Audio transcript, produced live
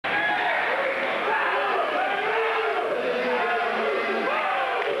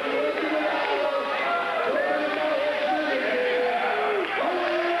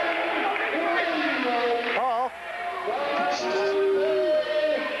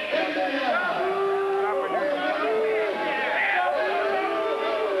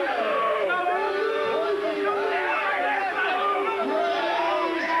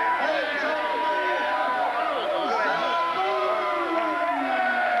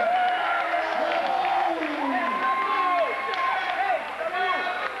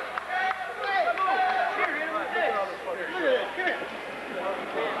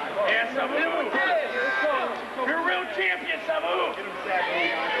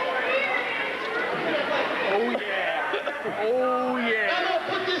Oh, yeah. I'm gonna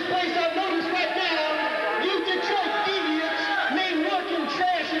put this place on notice right now. You Detroit idiots may work in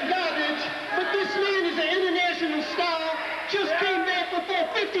trash and garbage, but this man is an international star. Just came back before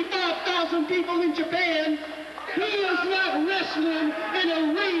 55,000 people in Japan. He is not wrestling in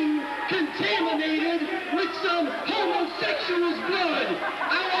a ring contaminated with some homosexual's blood.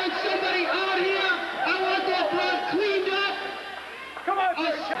 I want somebody out here. I want that blood cleaned up. Come on, oh,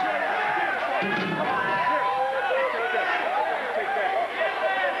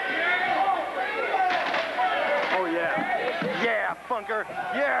 yeah. Yeah, Funker.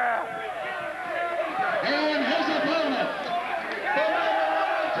 Yeah. And his opponent.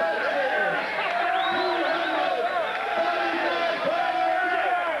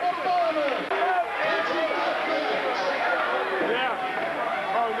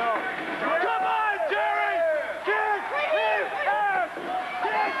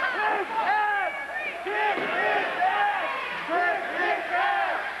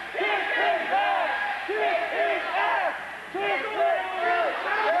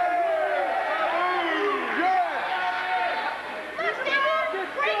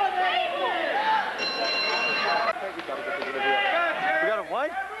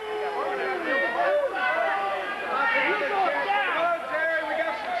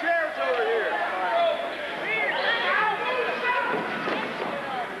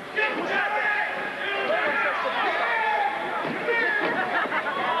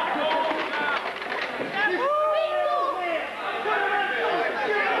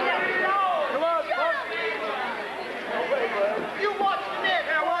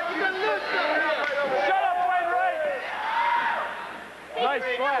 Nice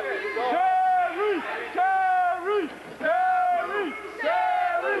slap. Terry! Terry! Terry! Terry!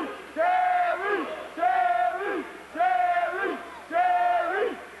 Terry! Terry! Terry! Terry!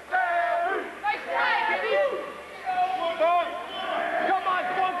 Terry! Nice slap, baby! Come on,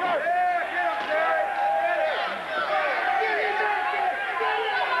 Funker! Yeah, get up, Terry!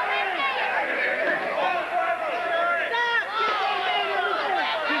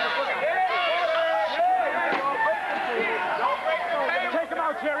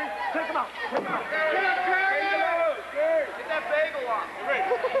 Jerry, take him out. Take him out. Get up, Jerry! Get that bagel off.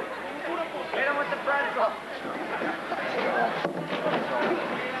 Hit him with the pretzel.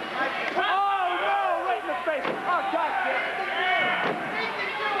 Oh, no! Right in the face. Oh, God,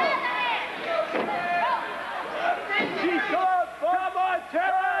 come on,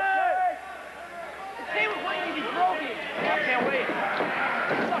 Terry! They were waiting to be broken. I can't wait.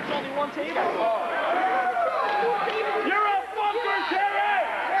 There's only one table. You're a Funker, Terry!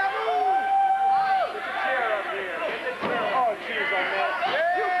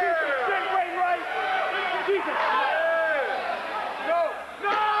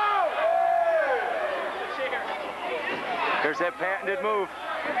 There's that patented move.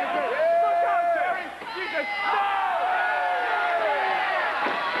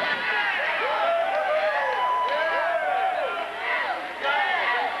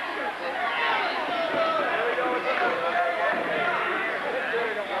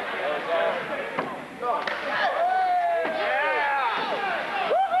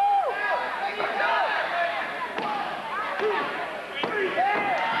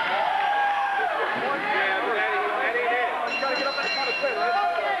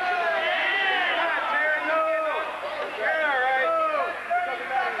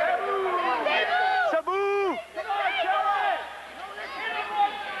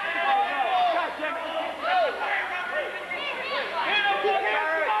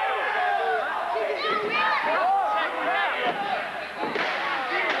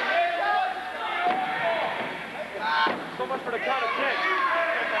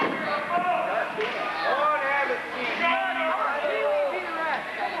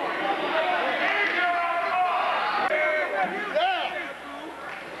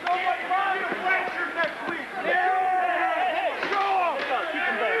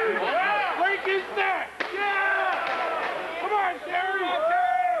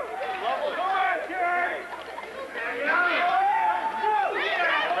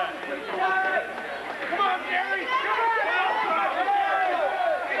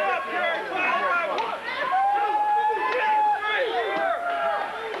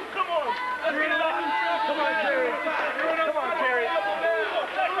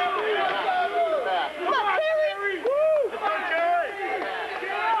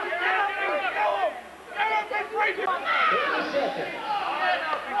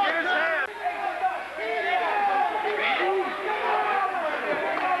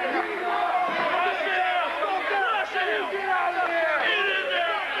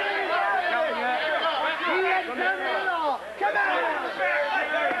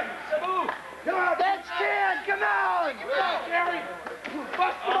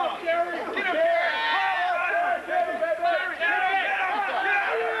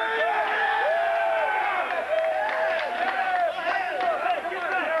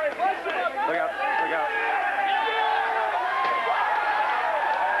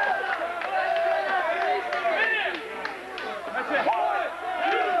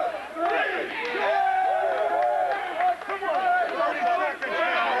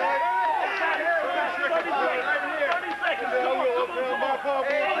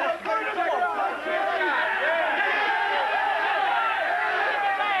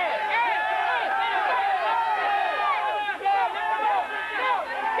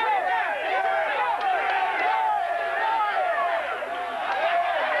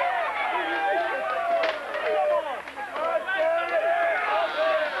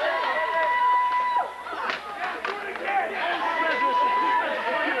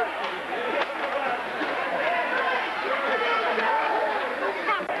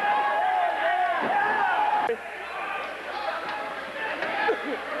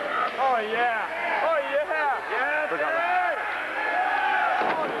 yeah. Oh, yeah. Yeah, Terry.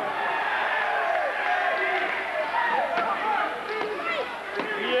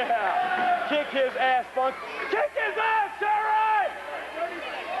 Yeah. Kick his ass, Funk. Kick his ass, Terry!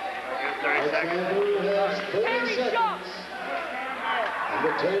 30 seconds. Terry, seconds. And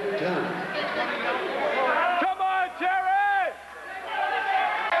the 10 count. Come on, Terry!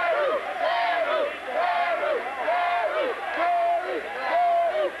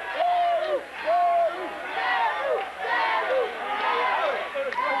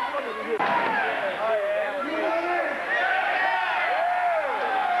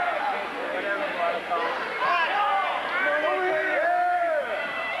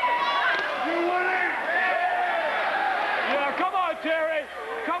 Terry,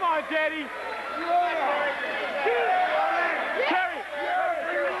 come on, Daddy. Terry.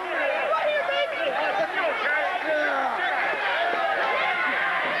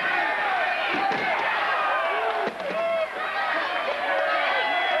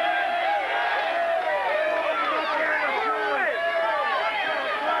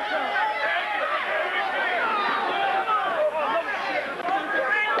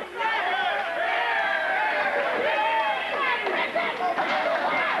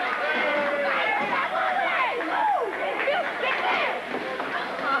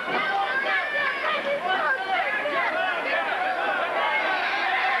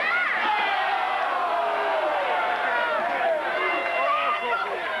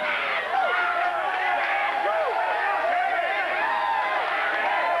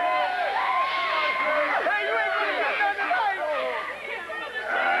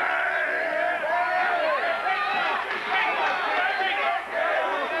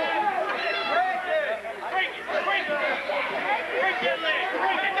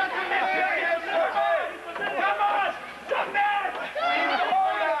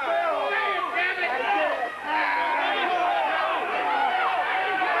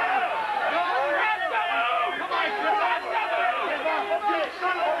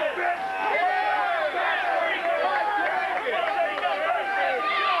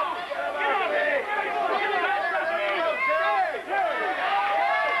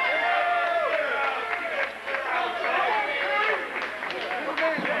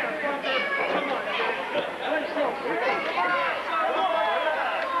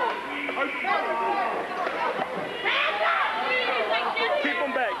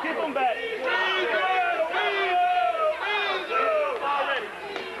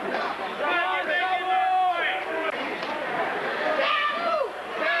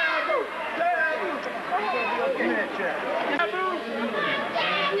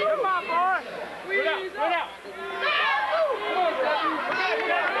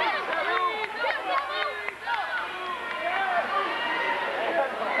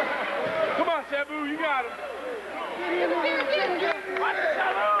 Come on, Sabu, you got him. Watch it,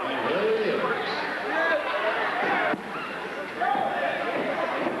 Sabu.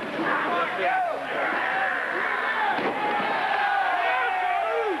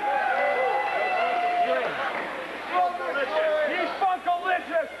 He's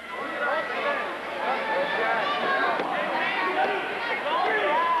funkalicious.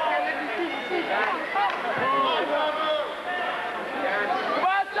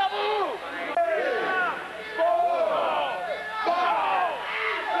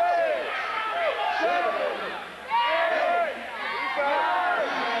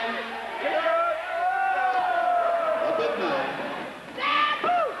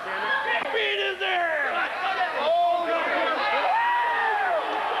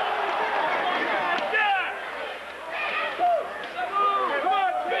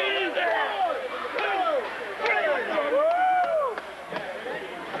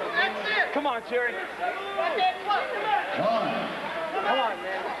 Come on, Jerry. One. Come on,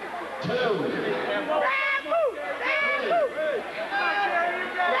 man. Two.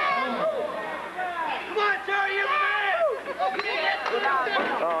 Come on, Jerry, you're the man.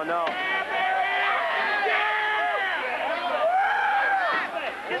 Oh, no.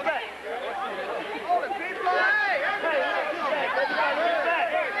 Get back.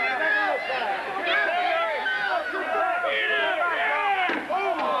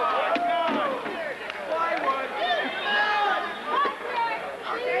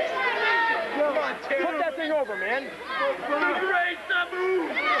 Put that thing over, man. Great, Sabu!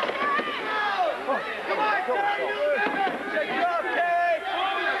 Come on, take it off, Ted!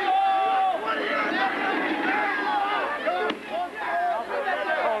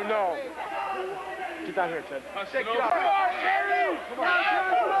 Oh, no. Get down here, Ted. Take it off. Come on, Terry! Come on,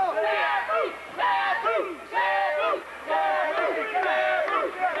 Sabu! Sabu! Sabu!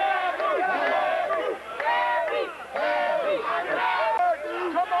 Sabu!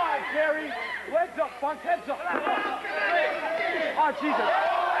 Funk, heads up. Oh, Jesus.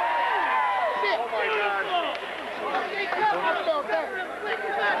 Oh, my God.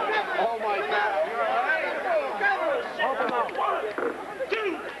 Oh, my God. Help him out. 1,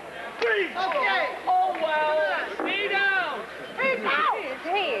 2, 3. Okay. Oh, well. Stay down. He's out. His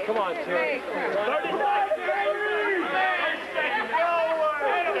head. Come on, Terry. 35 seconds.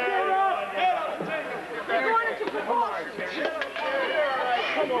 You're going into proportion.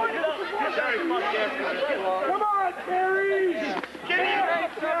 Come on, get up. Come on, Terry. Get in.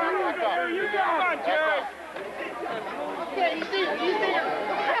 Terry, you got it. Come on, Terry. Yeah, you see him.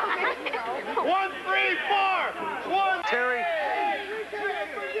 1, 3, 4. 1. Terry.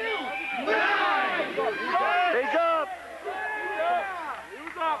 He's up. He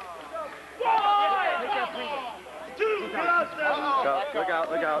was up. 2. Get out, Sabu. Look out,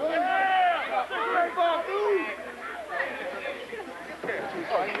 look out.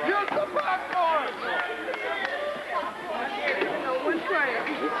 Use the popcorn.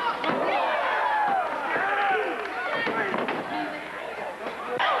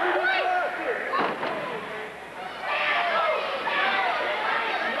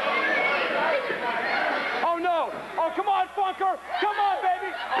 Oh, no. Oh, come on, Funker. Come on,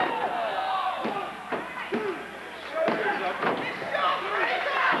 baby.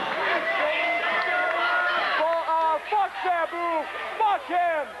 Fuck Sabu. Fuck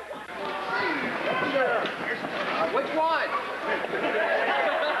him. Which one?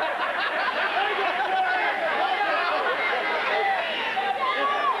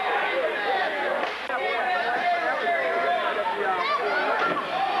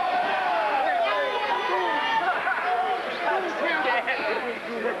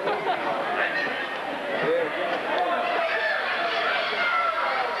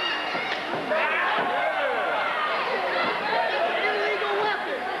 Illegal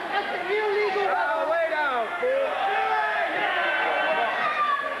weapon. That's an illegal weapon. Way down, fool.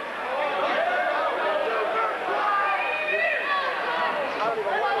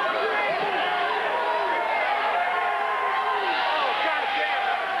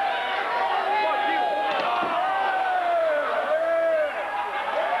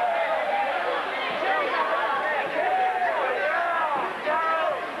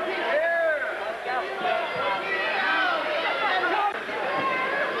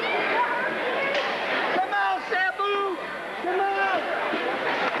 Come on, Sabu. Come on.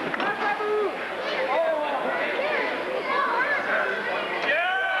 Sabu.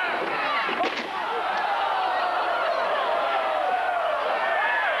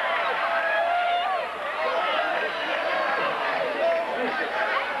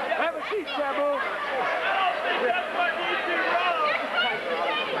 Have a seat, Sabu.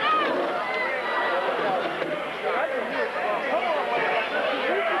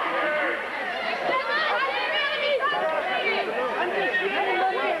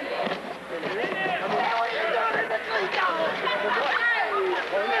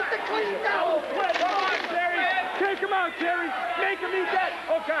 Come on, Terry. Take him out, Terry. Make him eat that.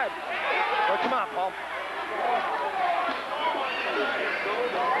 Oh, God. Oh, come on, Paul.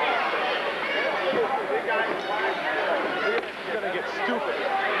 You're gonna get stupid.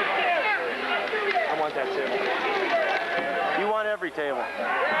 I want that table. You want every table.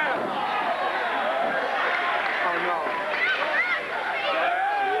 Oh, no.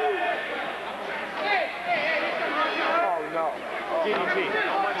 Oh, no. DDT.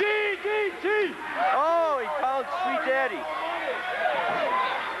 DDT! Oh, he called Sweet Daddy.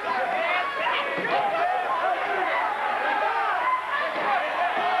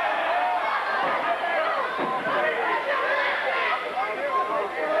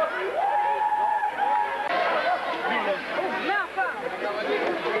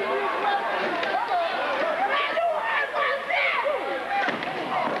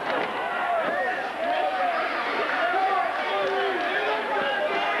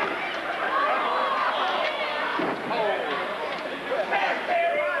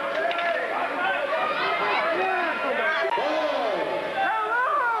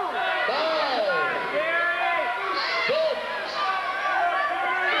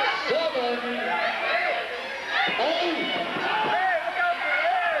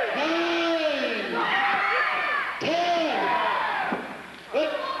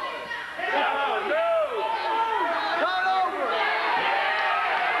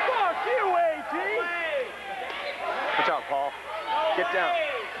 Watch out, Paul. Get down.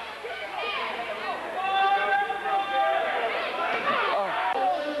 Oh,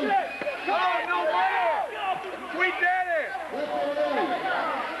 no more! Sweet Daddy!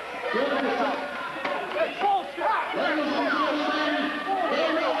 Bullshit!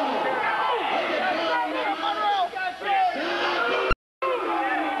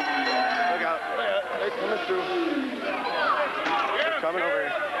 coming over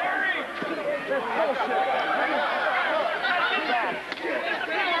here. That's bullshit. Get back.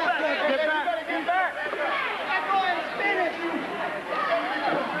 Get back. Get back. That boy is finished.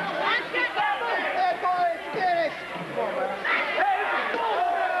 That boy is finished. Come on, man.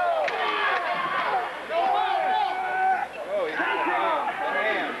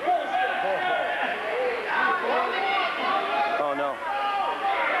 Oh, no.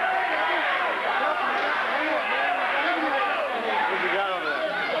 What's he got over there?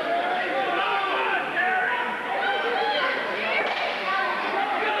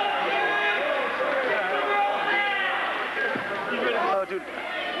 Oh, dude.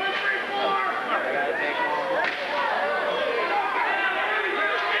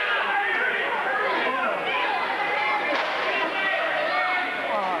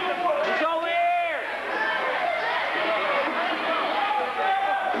 He's over here!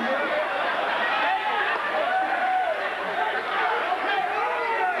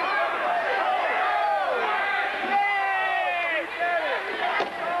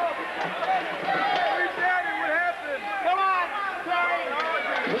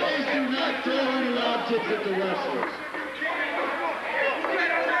 Please do not throw any objects at the wrestlers.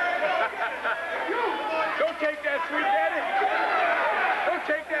 Don't take that, sweet daddy. Don't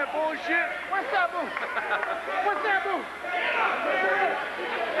take that bullshit. Where's Sabu? Where's Sabu?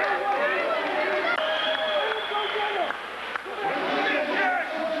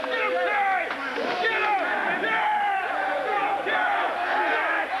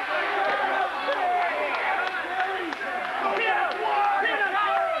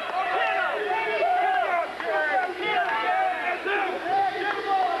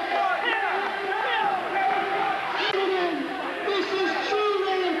 This is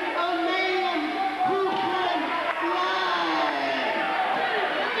truly a man who can fly.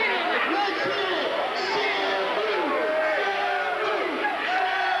 Let's hear it.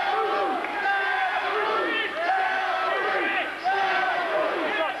 Sabu,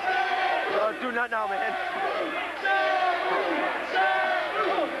 Oh, do not now, man.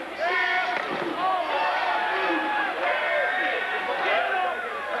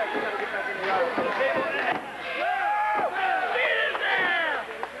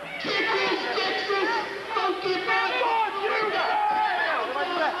 kick his Texas funky boy.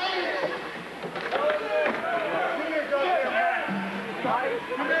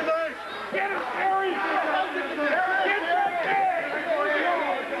 Get him, Harry. Get that bag.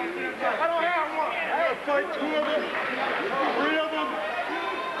 I don't have one. I gotta fight 2 of them, 3 of them.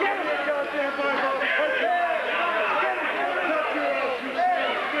 Get him, goddamn boy.